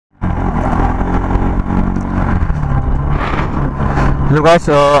Hello guys,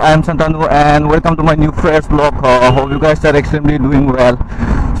 I am Santanu and welcome to my new fresh vlog. Hope you guys are extremely doing well.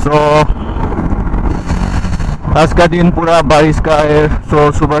 So आज का दिन पूरा बारिश का है.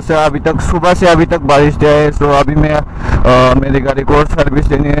 सो सुबह से अभी तक बारिश है. सो अभी मैं मेरी गाड़ी को सर्विस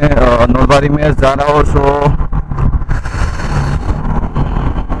देने नलबारी में जा रहा हूँ.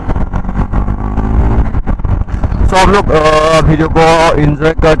 सो आप लोग वीडियो को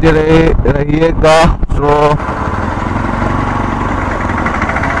एंजॉय करते रहिएगा.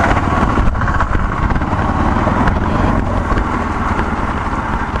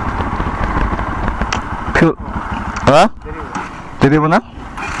 तेरे बना.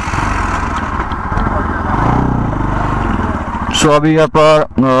 सो अभी यहाँ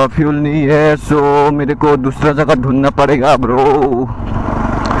पर फ्यूल नहीं है. सो मेरे को दूसरा जगह ढूंढना पड़ेगा ब्रो.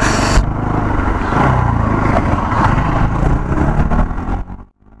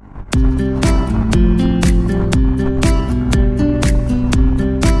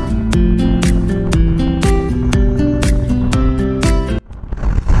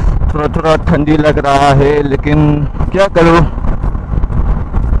 थोड़ा ठंडी लग रहा है लेकिन क्या करूं,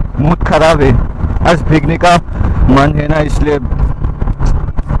 मूड खराब है. आज भीगने का मन है ना, इसलिए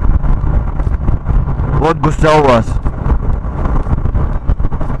बहुत गुस्सा हुआ.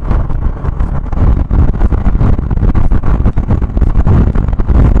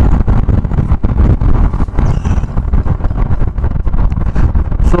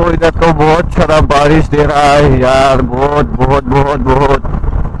 सो इधर तो बहुत सारा बारिश दे रहा है यार. बहुत बहुत बहुत बहुत.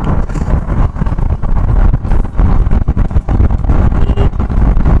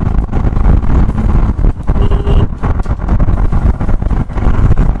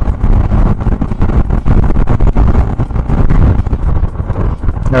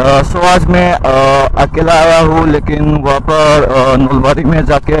 सो आज मैं अकेला आया हूँ, लेकिन वहाँ पर नलबारी में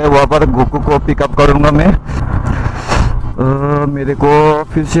जाके वहाँ पर गोकू को पिकअप करूँगा मैं. मेरे को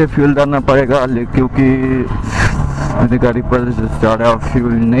फिर से फ्यूल डालना पड़ेगा क्योंकि मेरी गाड़ी पर ज़्यादा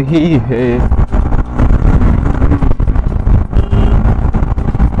फ्यूल नहीं है.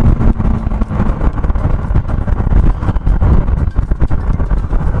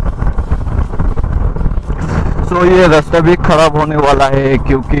 तो ये रास्ता भी खराब होने वाला है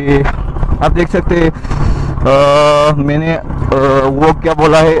क्योंकि आप देख सकते हैं मैंने वो क्या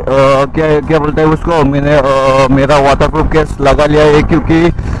बोला है, क्या बोलता है उसको, मैंने मेरा वाटरप्रूफ केस लगा लिया है क्योंकि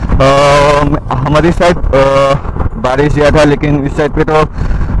हमारी साइड बारिश हुआ था, लेकिन इस साइड पे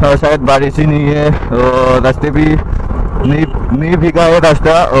तो शायद बारिश ही नहीं है. रास्ते भी नहीं भीगा है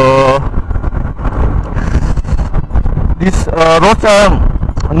रास्ता. This roads are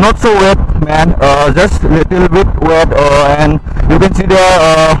not so wet man, just little bit wet, and you can see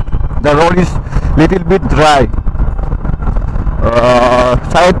the road is little bit dry.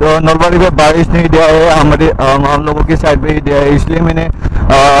 शायद नलबारी में बारिश नहीं दिया है, हम लोगों की साइड पे ही दिया है, इसलिए मैंने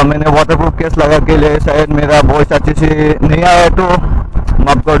वाटरप्रूफ केस लगा के लिए. शायद मेरा वॉइस अच्छे से नहीं आया तो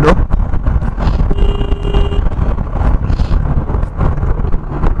माफ कर दो.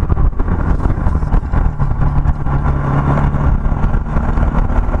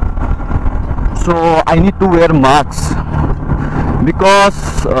 So I need to wear masks because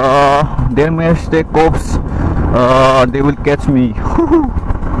there may stay cops. They will catch me.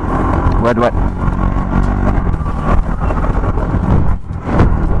 What?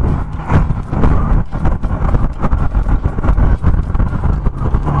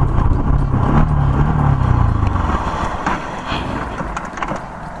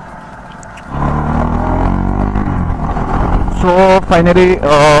 So finally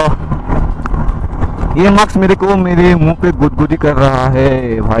ये मार्क्स मेरे मुंह पे गुदगुदी कर रहा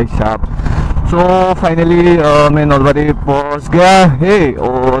है भाई साहब. सो फाइनली मैं नलबारी पहुंच गया है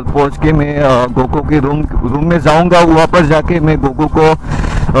और पहुंच के मैं गोकू के रूम में जाऊंगा. वहाँ पर जाके मैं गोकू को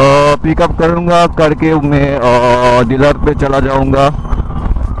पिकअप करूंगा, करके मैं डीलर पे चला जाऊंगा.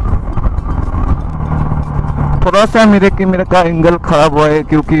 थोड़ा सा मेरा का एंगल खराब हुआ है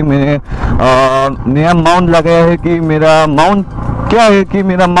क्योंकि मैंने नया माउंट लगाया है कि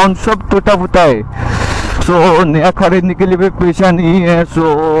मेरा माउंट सब टूटा फूटा है. सो नया खरीदने के लिए भी पैसा नहीं है. सो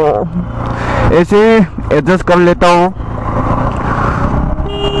ऐसे एडजस्ट कर लेता हूँ.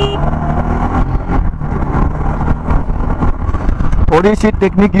 थोड़ी सी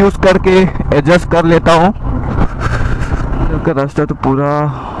टेक्निक यूज करके एडजस्ट कर लेता हूँ. रास्ता तो पूरा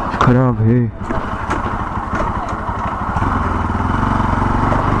खराब है.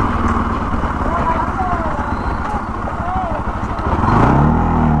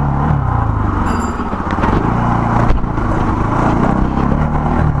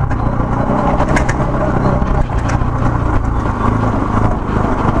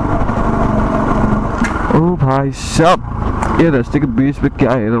 भाई साहब ये रास्ते के बीच पे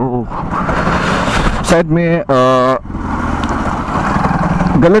क्या है? वो साइड में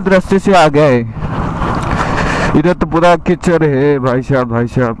गलत रास्ते से आ गया है। इधर तो पूरा कीचड़ है भाई साहब, भाई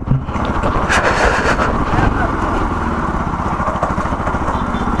साहब।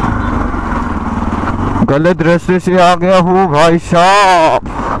 गलत रास्ते से आ गया हूँ भाई साहब।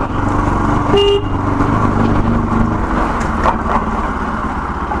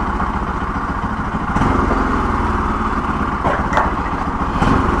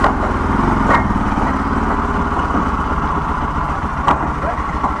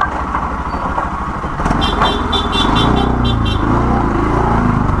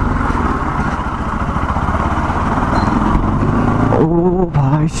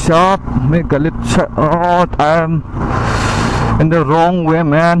 भाई साहब मैं गलत I am in the wrong way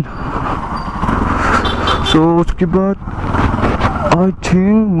man. सो उसके बाद आई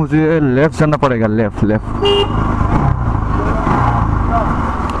थिंक मुझे लेफ्ट जाना पड़ेगा, लेफ्ट लेफ्ट।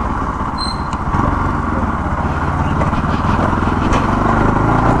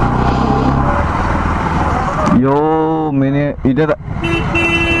 यो मैंने इधर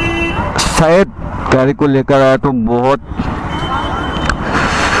शायद गाड़ी को लेकर आया तो बहुत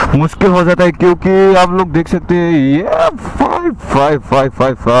मुश्किल हो जाता है, क्योंकि आप लोग देख सकते हैं ये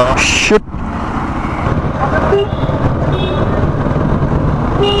 5 शिट।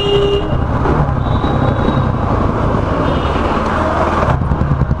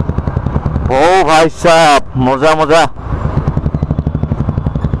 ओ भाई साहब मजा मजा।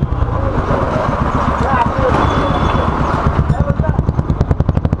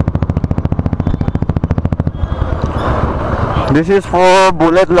 This is for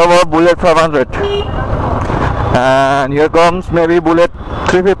bullet lover, bullet 500, and here comes maybe bullet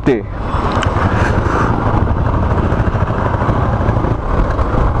 350.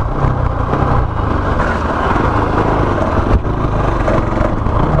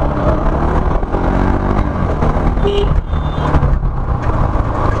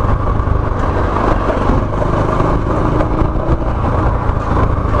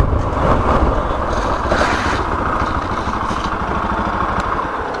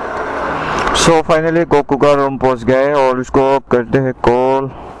 So finally Goku का रूम पहुंच गए और उसको करते हैं कॉल।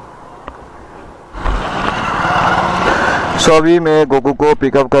 सो अभी मैं गोकू को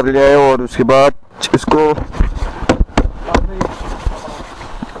पिकअप कर लिया है और उसके बाद इसको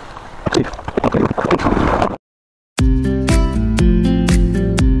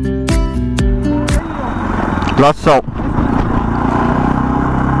लास्ट सौ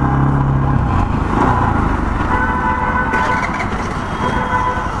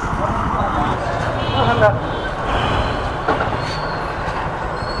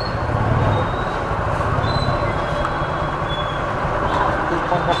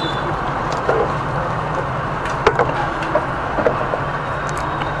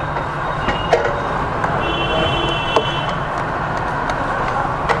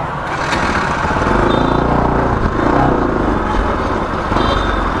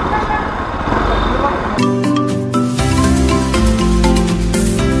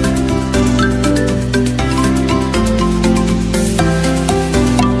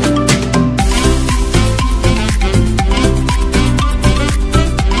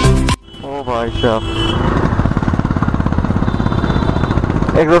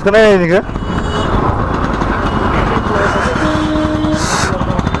एक दोस्त का नहीं क्या?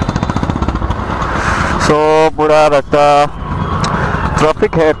 सो पूरा रास्ता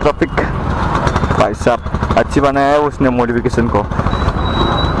ट्रैफिक है, ट्रैफिक भाई साहब अच्छी बनाया है उसने मॉडिफिकेशन को।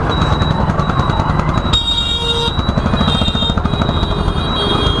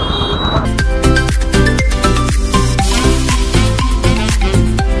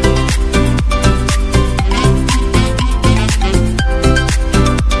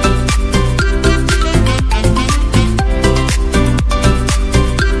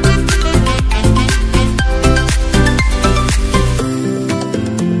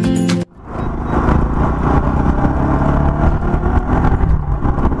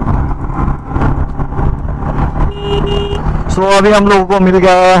 तो अभी हम लोगों को मिल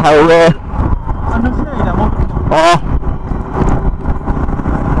गया है हाईवे।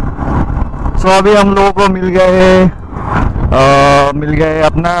 सो अभी हम लोगों को मिल गए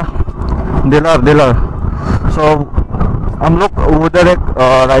अपना डीलर। सो हम लोग उधर एक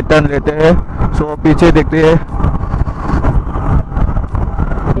राइट टर्न लेते हैं। सो पीछे देखते हैं।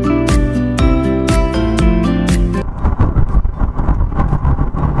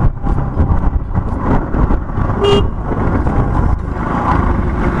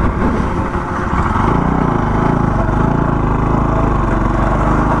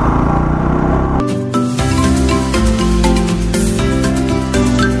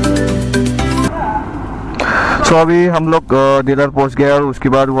 सो अभी हम लोग डीलर पहुंच गए और उसके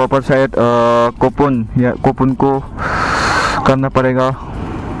बाद वहाँ पर शायद कोपन को करना पड़ेगा।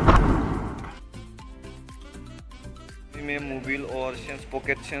 मैं मोबिल और सेंस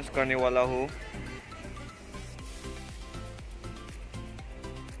पॉकेट चेंज करने वाला हूँ।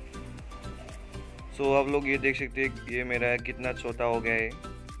 सो आप लोग ये देख सकते हैं ये मेरा कितना छोटा हो गया है।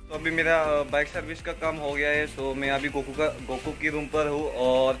 तो अभी मेरा बाइक सर्विस का काम हो गया है। सो मैं अभी गोकू की रूम पर हूँ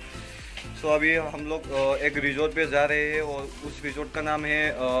और सो अभी हम लोग एक रिजॉर्ट पे जा रहे हैं और उस रिजॉर्ट का नाम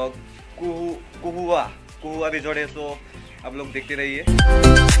है कुहुआ रिजॉर्ट है। सो आप लोग देखते रहिए।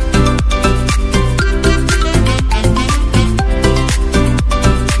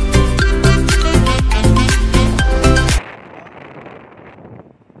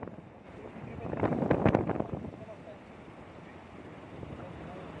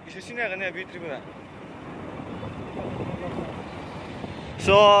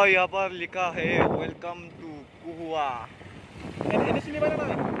 सो यहाँ पर लिखा है वेलकम टू कुहुआ।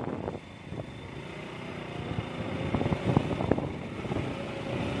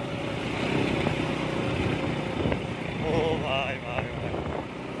 ओ भाई भाई भाई,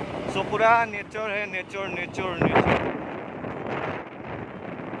 सो पूरा नेचर है, नेचर नेचर नेचर।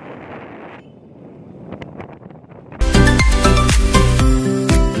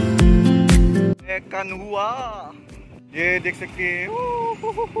 कन्हुआ ये देख सकते हैं।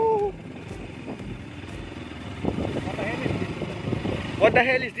 What the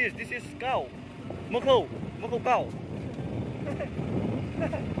hell is this? This is cow. Moko cow.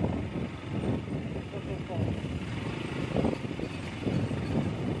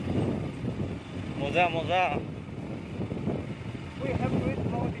 Moza.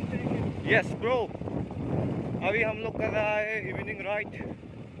 Yes bro. अभी हम लोग कर रहा है evening ride.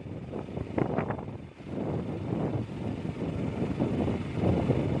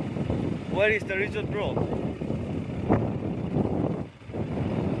 Where is the resort, bro?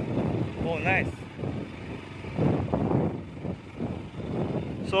 Oh, nice.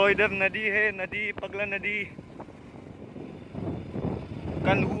 So इधर नदी है, नदी पगला नदी।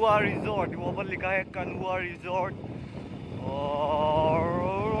 कन्हुआ रिजॉर्ट, वहाँ पर लिखा है कन्हुआ रिजॉर्ट। और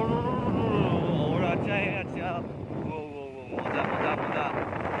अच्छा है, अच्छा। वो मजा।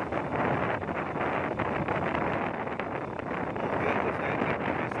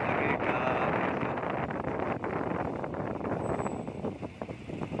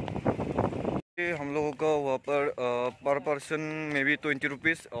 हम लोगों को वहाँ पर पर पर्सन में भी 20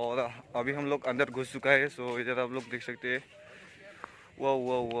 रुपीज़ और अभी हम लोग अंदर घुस चुका है। सो इधर आप लोग देख सकते हैं।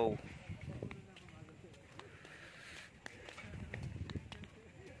 वाओ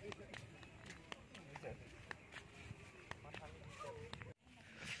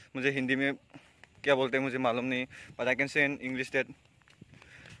मुझे हिंदी में क्या बोलते हैं मुझे मालूम नहीं, but I can say in English that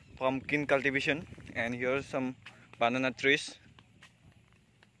pumpkin cultivation and here some banana trees.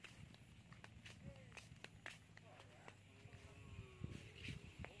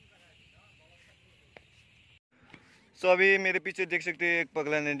 सो अभी मेरे पीछे देख सकते हैं एक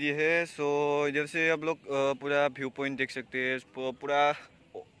पगला नदी है। सो इधर से आप लोग पूरा व्यू पॉइंट देख सकते हैं। पूरा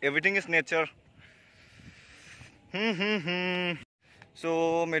एवरीथिंग इज नेचर। सो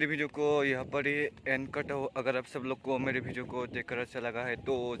मेरे वीडियो को यहाँ पर ही एंड करता हूँ। अगर आप सब लोग को मेरे वीडियो को देखकर अच्छा लगा है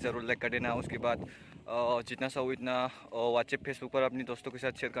तो ज़रूर लाइक कर देना। उसके बाद जितना सा हो इतना व्हाट्सएप फेसबुक पर अपने दोस्तों के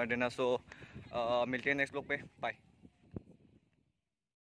साथ शेयर कर देना। सो मिलते हैं नेक्स्ट ब्लॉग पे। बाय।